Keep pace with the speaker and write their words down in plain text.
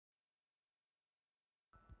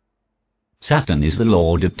Saturn is the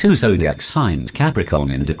lord of two zodiac signs,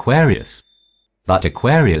 Capricorn and Aquarius. But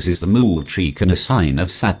Aquarius is the mule tree and a sign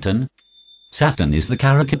of Saturn. Saturn is the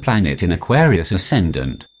character planet in Aquarius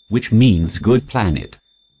Ascendant, which means good planet.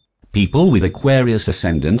 People with Aquarius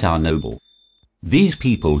Ascendant are noble. These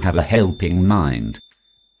people have a helping mind.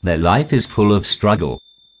 Their life is full of struggle.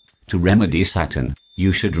 To remedy Saturn,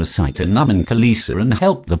 you should recite a Naman Kalisa and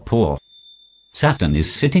help the poor. Saturn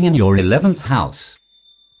is sitting in your 11th house.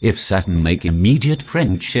 If Saturn make immediate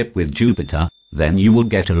friendship with Jupiter, then you will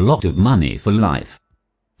get a lot of money for life.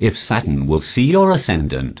 If Saturn will see your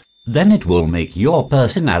ascendant, then it will make your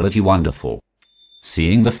personality wonderful.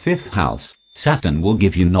 Seeing the 5th house, Saturn will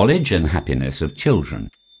give you knowledge and happiness of children.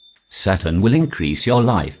 Saturn will increase your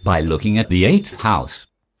life by looking at the 8th house.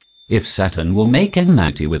 If Saturn will make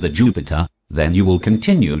enmity with a Jupiter, then you will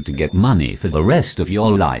continue to get money for the rest of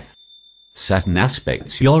your life. Saturn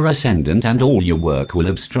aspects your ascendant and all your work will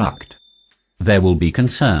obstruct. There will be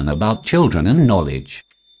concern about children and knowledge.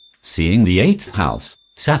 Seeing the 8th house,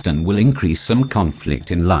 Saturn will increase some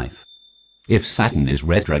conflict in life. If Saturn is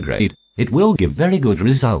retrograde, it will give very good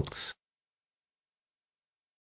results.